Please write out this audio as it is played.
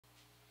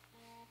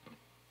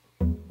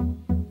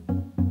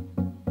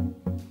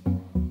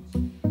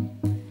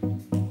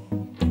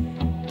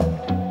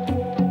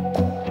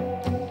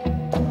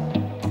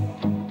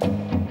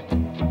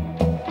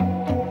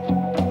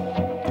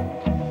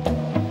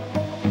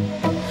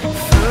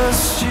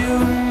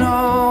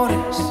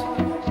notice.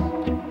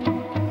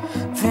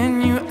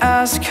 Then you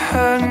ask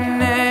her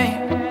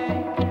name,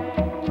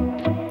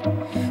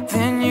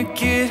 then you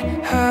get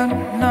her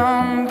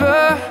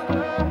number,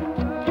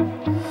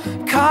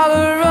 call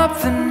her up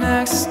the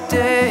next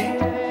day.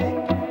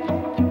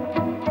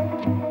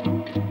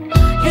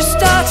 You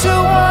start to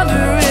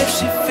wonder if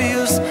she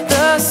feels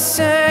the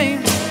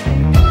same,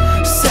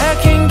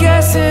 second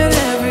guessing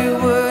every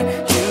word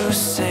you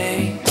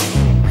say.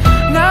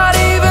 Not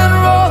even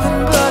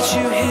rolling, but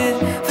you hit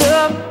the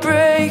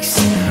brakes.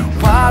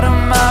 Why do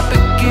my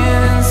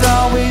beginnings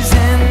always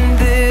end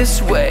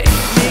this way?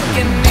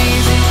 Making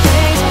easy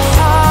things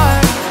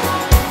hard.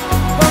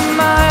 Why am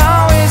I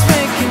always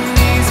making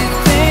easy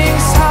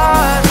things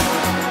hard?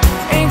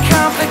 Ain't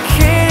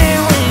complicated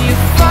when you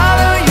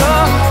follow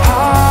your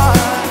heart.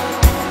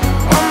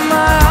 Why am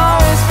I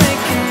always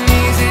making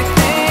easy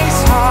things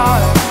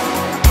hard?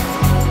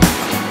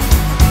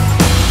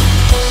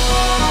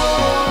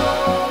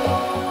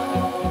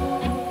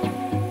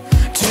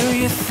 Do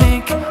you think